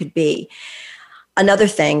time could be. Another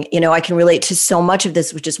thing, I can relate to so much of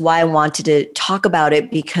this, which is why I wanted to talk about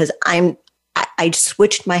it, because I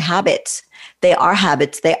switched my habits. They are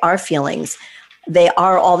habits. They are feelings. They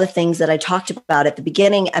are all the things that I talked about at the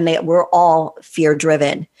beginning, and they were all fear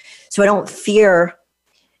driven. So I don't fear.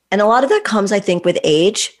 And a lot of that comes, I think, with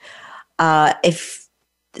age. Because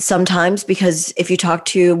if you talk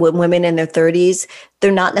to women in their 30s,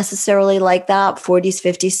 they're not necessarily like that. 40s,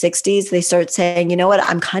 50s, 60s, they start saying, you know what,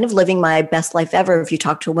 I'm kind of living my best life ever. If you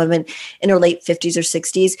talk to a woman in her late 50s or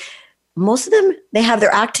 60s, most of them, they have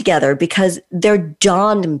their act together because they're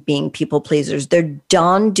done being people pleasers. They're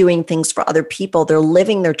done doing things for other people. They're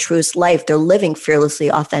living their truest life. They're living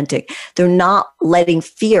fearlessly authentic. They're not letting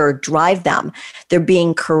fear drive them. They're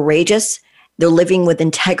being courageous. They're living with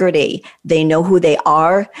integrity. They know who they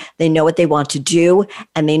are. They know what they want to do,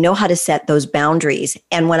 and they know how to set those boundaries.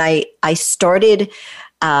 And when I started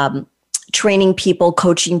training people,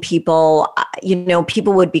 coaching people,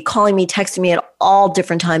 people would be calling me, texting me at all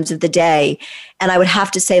different times of the day. And I would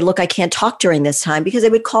have to say, look, I can't talk during this time, because they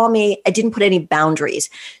would call me. I didn't put any boundaries.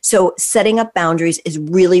 So setting up boundaries is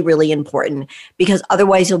really, really important, because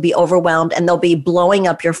otherwise you'll be overwhelmed and they'll be blowing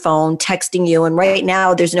up your phone, texting you. And right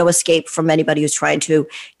now there's no escape from anybody who's trying to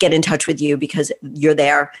get in touch with you, because you're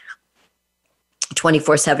there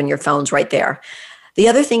 24/7, your phone's right there. The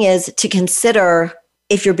other thing is to consider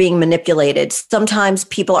if you're being manipulated. Sometimes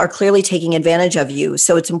people are clearly taking advantage of you.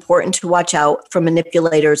 So it's important to watch out for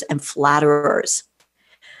manipulators and flatterers.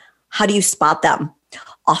 How do you spot them?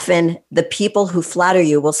 Often the people who flatter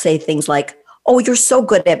you will say things like, oh, you're so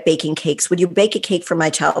good at baking cakes. Would you bake a cake for my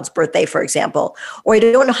child's birthday, for example? Or I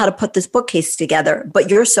don't know how to put this bookcase together, but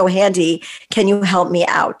you're so handy. Can you help me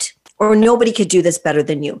out? Or nobody could do this better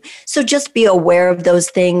than you. So just be aware of those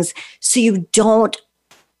things so you don't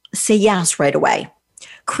say yes right away.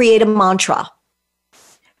 Create a mantra.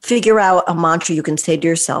 Figure out a mantra you can say to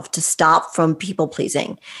yourself to stop from people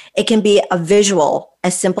pleasing. It can be a visual,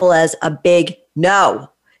 as simple as a big no,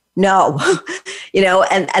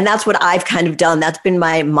 and that's what I've kind of done. That's been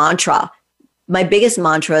my mantra. My biggest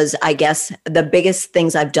mantras, I guess, the biggest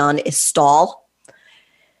things I've done is stall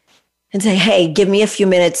and say, hey, give me a few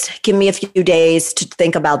minutes, give me a few days to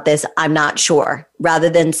think about this. I'm not sure. Rather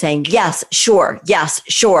than saying, yes, sure,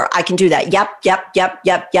 I can do that.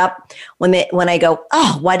 Yep. When I go,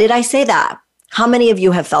 oh, why did I say that? How many of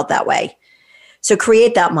you have felt that way? So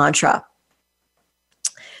create that mantra.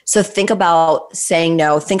 So think about saying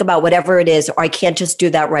no, think about whatever it is, or I can't just do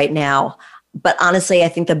that right now. But honestly, I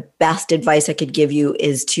think the best advice I could give you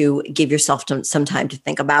is to give yourself some time to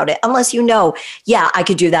think about it. Unless you know, yeah, I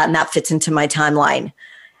could do that and that fits into my timeline.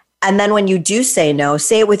 And then when you do say no,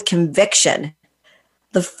 say it with conviction.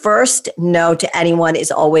 The first no to anyone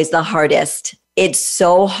is always the hardest. It's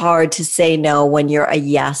so hard to say no when you're a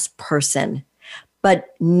yes person. But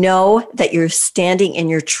know that you're standing in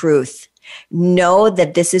your truth. Know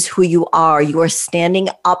that this is who you are. You are standing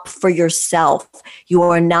up for yourself. You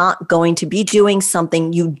are not going to be doing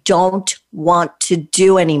something you don't want to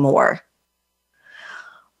do anymore.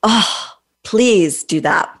 Oh, please do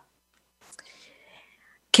that.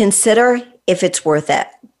 Consider if it's worth it.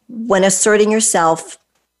 When asserting yourself,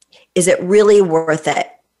 is it really worth it?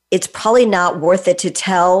 It's probably not worth it to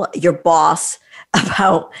tell your boss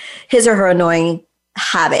about his or her annoying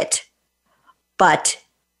habit, but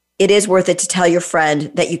it is worth it to tell your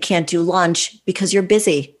friend that you can't do lunch because you're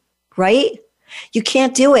busy, right? You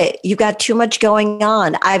can't do it. You got too much going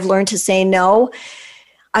on. I've learned to say no.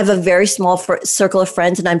 I have a very small circle of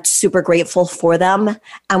friends and I'm super grateful for them.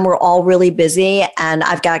 And we're all really busy and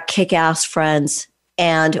I've got kick-ass friends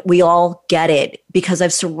and we all get it because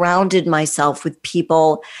I've surrounded myself with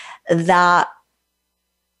people that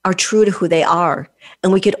are true to who they are.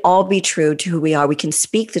 And we could all be true to who we are. We can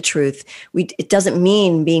speak the truth. It doesn't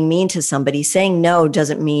mean being mean to somebody. Saying no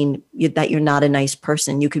doesn't mean that you're not a nice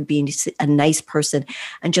person. You could be a nice person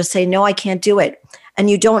and just say, no, I can't do it. And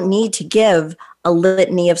you don't need to give a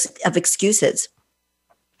litany of excuses.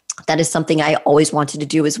 That is something I always wanted to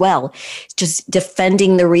do as well. Just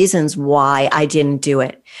defending the reasons why I didn't do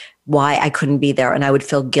it, why I couldn't be there, and I would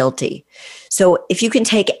feel guilty. So if you can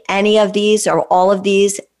take any of these or all of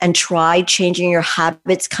these and try changing your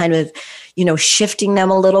habits, kind of, shifting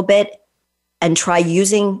them a little bit and try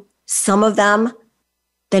using some of them,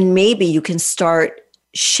 then maybe you can start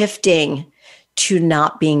shifting to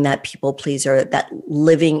not being that people pleaser, that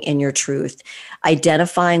living in your truth,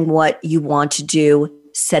 identifying what you want to do,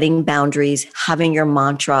 setting boundaries, having your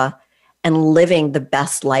mantra, and living the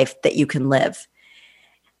best life that you can live.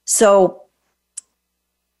 So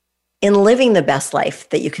in living the best life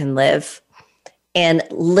that you can live and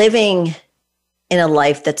living in a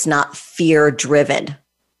life that's not fear-driven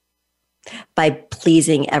by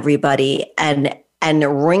pleasing everybody and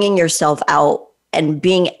wringing yourself out and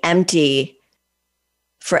being empty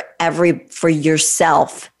for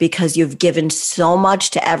yourself because you've given so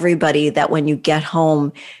much to everybody that when you get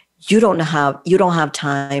home, you don't have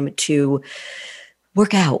time to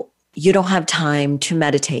work out. You don't have time to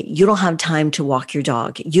meditate. You don't have time to walk your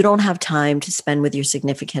dog. You don't have time to spend with your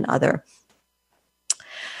significant other.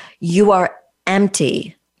 You are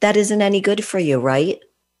empty. That isn't any good for you, right?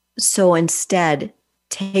 So instead,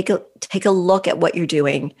 take a look at what you're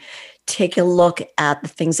doing. Take a look at the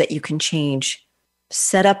things that you can change.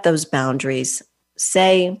 Set up those boundaries.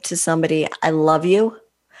 Say to somebody, I love you,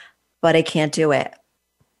 but I can't do it.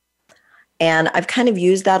 And I've kind of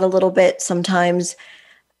used that a little bit sometimes,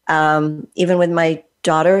 even with my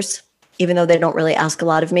daughters, even though they don't really ask a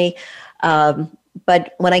lot of me.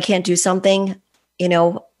 But when I can't do something,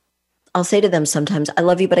 I'll say to them sometimes, I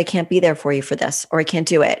love you, but I can't be there for you for this, or I can't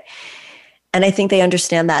do it. And I think they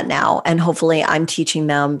understand that now. And hopefully I'm teaching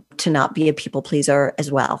them to not be a people pleaser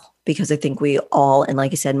as well, because I think we all, and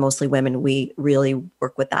like I said, mostly women, we really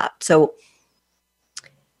work with that. So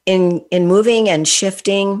in moving and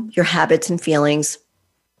shifting your habits and feelings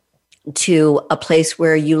to a place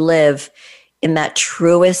where you live in that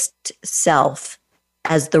truest self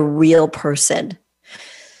as the real person,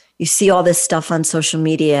 you see all this stuff on social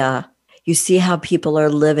media, you see how people are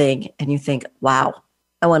living, and you think, wow,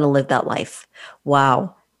 I want to live that life.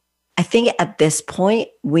 Wow. I think at this point,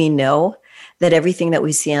 we know that everything that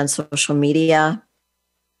we see on social media,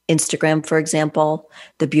 Instagram, for example,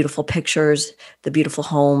 the beautiful pictures, the beautiful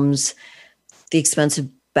homes, the expensive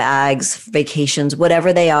bags, vacations,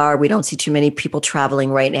 whatever they are, we don't see too many people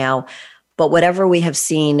traveling right now. But whatever we have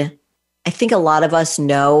seen, I think a lot of us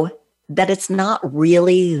know that it's not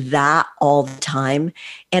really that all the time.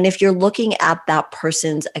 And if you're looking at that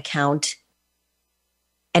person's account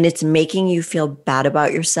and it's making you feel bad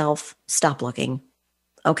about yourself, stop looking.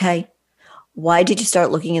 Okay? Why did you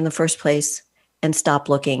start looking in the first place? And stop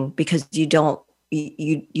looking, because you don't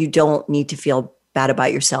need to feel bad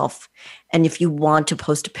about yourself. And if you want to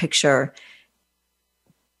post a picture,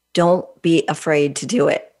 don't be afraid to do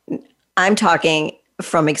it. I'm talking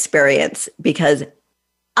from experience because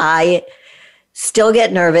I still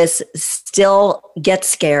get nervous, still get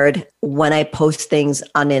scared when I post things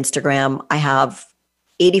on Instagram. I have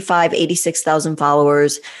 86,000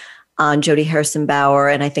 followers on Jody Harrison Bauer,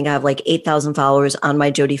 and I think I have like 8,000 followers on my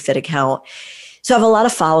Jody Fit account. So I have a lot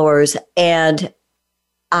of followers, and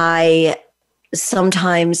I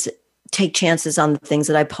sometimes take chances on the things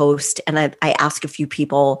that I post, and I ask a few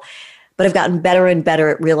people, but I've gotten better and better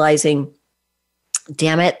at realizing,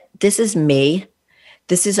 damn it, this is me.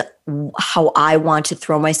 This is how I want to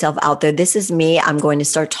throw myself out there. This is me. I'm going to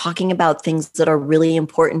start talking about things that are really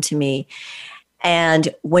important to me. And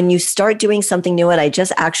when you start doing something new, and I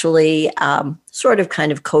just actually sort of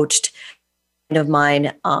kind of coached a friend of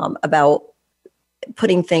mine about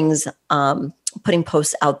putting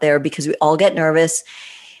posts out there, because we all get nervous.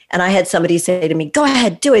 And I had somebody say to me, go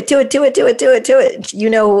ahead, do it. You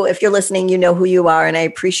know, if you're listening, you know who you are. And I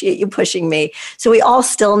appreciate you pushing me. So we all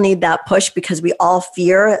still need that push, because we all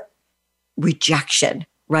fear rejection,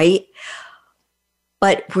 right?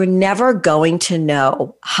 But we're never going to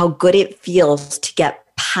know how good it feels to get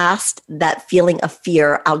past that feeling of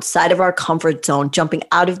fear, outside of our comfort zone, jumping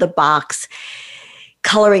out of the box,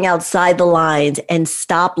 coloring outside the lines, and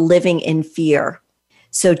stop living in fear.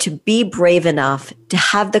 So to be brave enough to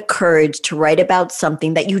have the courage to write about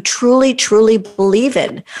something that you truly, truly believe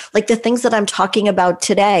in, like the things that I'm talking about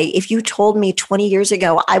today. If you told me 20 years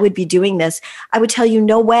ago I would be doing this, I would tell you,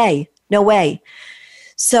 no way, no way.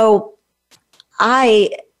 So my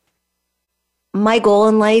goal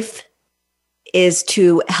in life is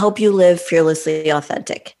to help you live fearlessly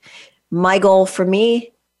authentic. My goal for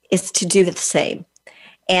me is to do the same.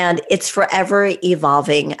 And it's forever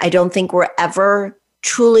evolving. I don't think we're ever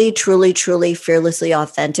truly, truly, truly fearlessly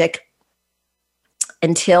authentic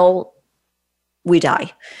until we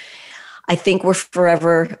die. I think we're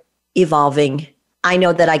forever evolving. I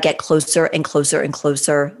know that I get closer and closer and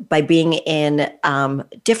closer by being in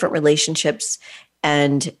different relationships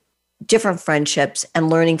and different friendships, and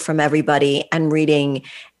learning from everybody, and reading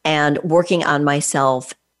and working on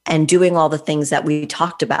myself, and doing all the things that we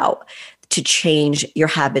talked about to change your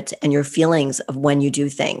habits and your feelings of when you do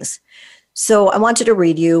things. So I wanted to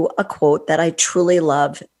read you a quote that I truly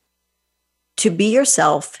love. To be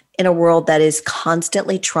yourself in a world that is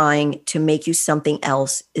constantly trying to make you something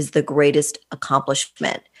else is the greatest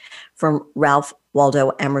accomplishment, from Ralph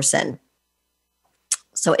Waldo Emerson.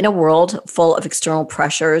 So in a world full of external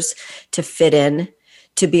pressures to fit in,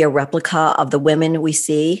 to be a replica of the women we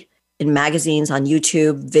see in magazines, on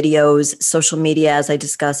YouTube, videos, social media, as I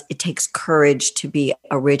discussed, it takes courage to be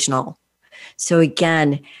original. So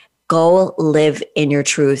again, go live in your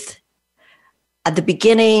truth. At the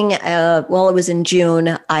beginning, it was in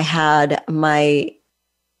June, I had a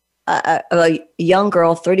young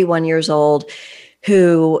girl, 31 years old,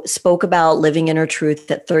 who spoke about living in her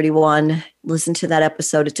truth at 31. Listen to that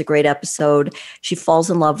episode. It's a great episode. She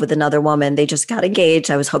falls in love with another woman. They just got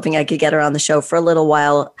engaged. I was hoping I could get her on the show for a little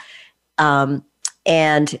while.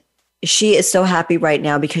 And she is so happy right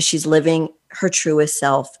now because she's living her truest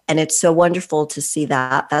self. And it's so wonderful to see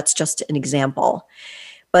that. That's just an example.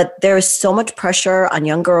 But there is so much pressure on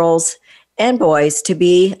young girls and boys to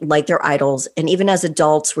be like their idols. And even as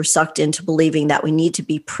adults, we're sucked into believing that we need to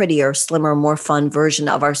be prettier, slimmer, more fun version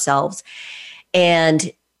of ourselves.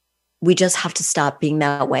 And we just have to stop being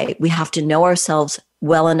that way. We have to know ourselves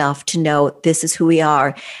well enough to know this is who we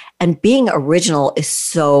are. And being original is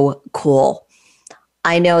so cool.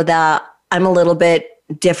 I know that I'm a little bit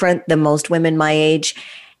different than most women my age,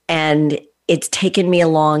 and it's taken me a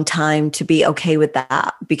long time to be okay with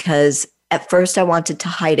that, because at first I wanted to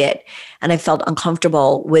hide it and I felt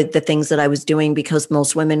uncomfortable with the things that I was doing because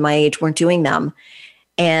most women my age weren't doing them.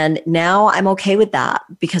 And now I'm okay with that,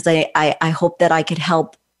 because I hope that I could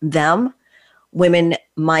help them, women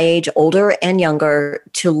my age, older and younger,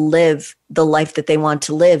 to live the life that they want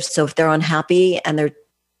to live. So if they're unhappy and they're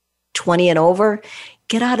 20 and over,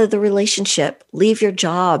 get out of the relationship, leave your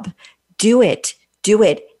job, do it.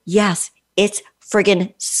 Yes, it's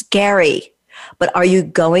friggin' scary. But are you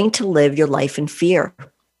going to live your life in fear?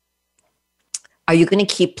 Are you going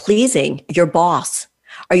to keep pleasing your boss?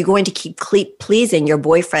 Are you going to keep pleasing your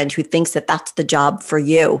boyfriend who thinks that that's the job for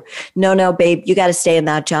you? No, babe, you got to stay in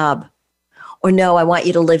that job. Or no, I want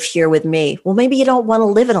you to live here with me. Well, maybe you don't want to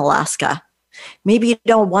live in Alaska. Maybe you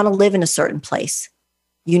don't want to live in a certain place.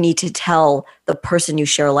 You need to tell the person you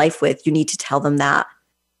share life with, you need to tell them that,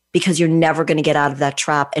 because you're never going to get out of that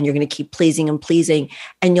trap, and you're going to keep pleasing,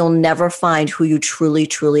 and you'll never find who you truly,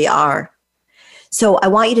 truly are. So I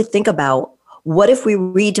want you to think about, what if we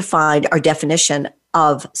redefined our definition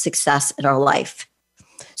of success in our life?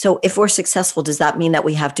 So if we're successful, does that mean that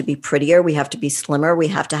we have to be prettier? We have to be slimmer? We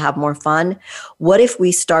have to have more fun? What if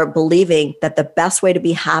we start believing that the best way to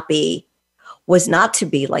be happy was not to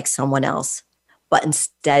be like someone else, but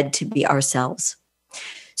instead to be ourselves?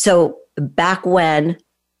 So back when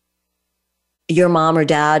your mom or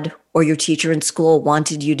dad or your teacher in school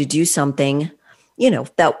wanted you to do something,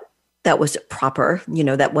 that was proper,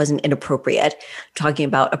 that wasn't inappropriate. I'm talking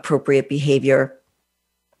about appropriate behavior.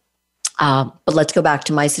 But let's go back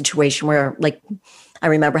to my situation where, I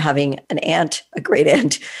remember having an aunt, a great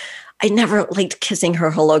aunt. I never liked kissing her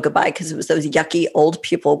hello, goodbye, because it was those yucky old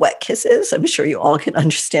people wet kisses. I'm sure you all can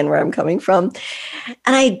understand where I'm coming from.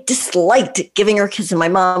 And I disliked giving her a kiss. And my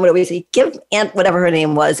mom would always say, give Aunt, whatever her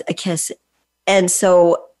name was, a kiss. And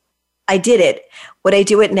so I did it. Would I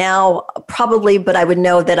do it now? Probably, but I would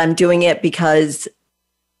know that I'm doing it because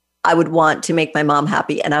I would want to make my mom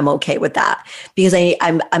happy, and I'm okay with that because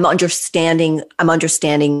I'm understanding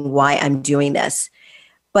why I'm doing this.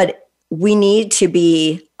 But we need to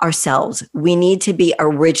be ourselves. We need to be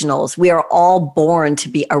originals. We are all born to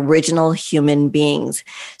be original human beings.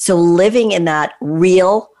 So living in that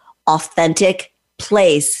real, authentic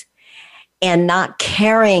place and not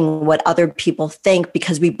caring what other people think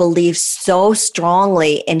because we believe so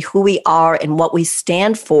strongly in who we are and what we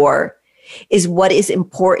stand for is what is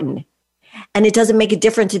important. And it doesn't make a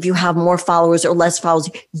difference if you have more followers or less followers.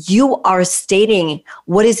 You are stating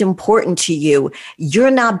what is important to you. You're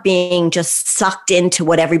not being just sucked into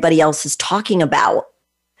what everybody else is talking about.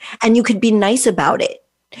 And you could be nice about it.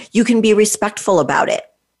 You can be respectful about it.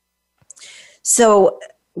 So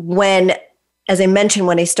as I mentioned,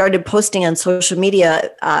 when I started posting on social media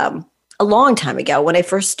a long time ago, when I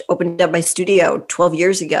first opened up my studio 12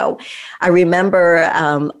 years ago, I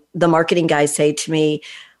remember the marketing guys say to me,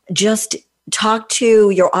 just talk to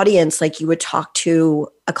your audience like you would talk to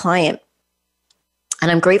a client.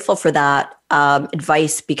 And I'm grateful for that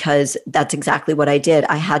advice because that's exactly what I did.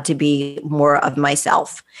 I had to be more of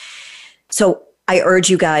myself. So I urge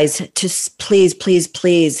you guys to please, please,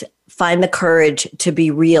 please find the courage to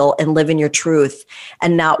be real and live in your truth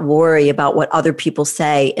and not worry about what other people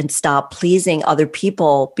say and stop pleasing other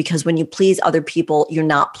people, because when you please other people, you're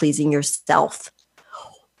not pleasing yourself.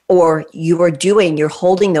 Or you're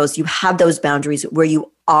holding those, you have those boundaries where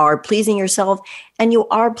you are pleasing yourself and you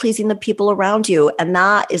are pleasing the people around you. And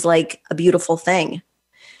that is like a beautiful thing.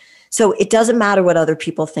 So it doesn't matter what other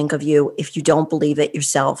people think of you if you don't believe it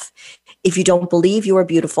yourself. If you don't believe you are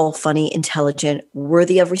beautiful, funny, intelligent,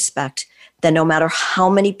 worthy of respect, then no matter how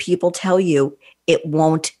many people tell you, it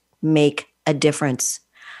won't make a difference.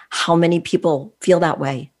 How many people feel that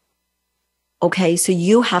way? Okay, so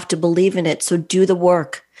you have to believe in it. So do the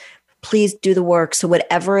work. Please do the work. So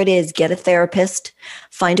whatever it is, get a therapist,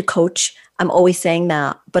 find a coach. I'm always saying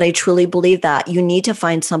that, but I truly believe that you need to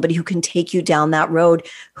find somebody who can take you down that road,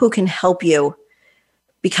 who can help you,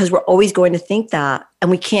 because we're always going to think that. And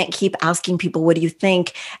we can't keep asking people, what do you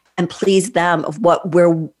think? And please them of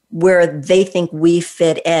where they think we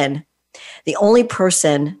fit in. The only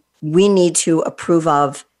person we need to approve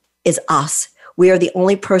of is us. We are the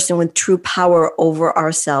only person with true power over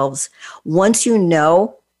ourselves. Once you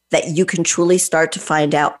know that you can truly start to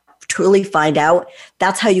find out,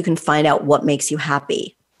 that's how you can find out what makes you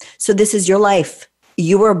happy. So this is your life.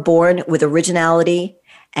 You were born with originality,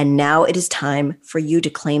 and now it is time for you to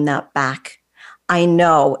claim that back. I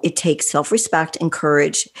know it takes self-respect and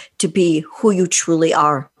courage to be who you truly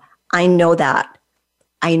are. I know that.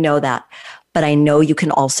 But I know you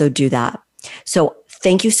can also do that. So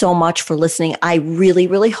thank you so much for listening. I really,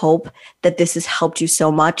 really hope that this has helped you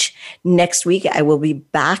so much. Next week, I will be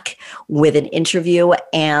back with an interview,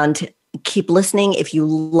 and keep listening. If you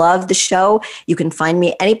love the show, you can find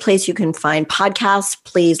me any place you can find podcasts.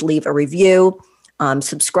 Please leave a review,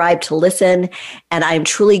 subscribe to listen. And I'm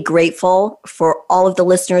truly grateful for all of the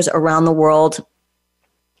listeners around the world.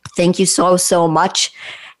 Thank you so, so much.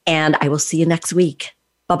 And I will see you next week.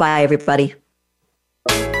 Bye-bye, everybody.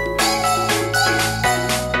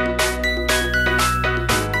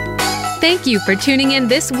 Thank you for tuning in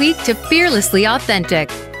this week to Fearlessly Authentic.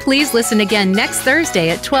 Please listen again next Thursday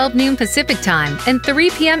at 12 noon Pacific Time and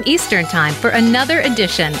 3 p.m. Eastern Time for another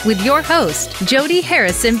edition with your host, Jody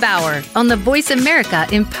Harrison Bauer, on the Voice America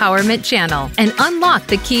Empowerment Channel, and unlock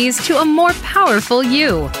the keys to a more powerful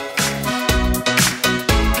you.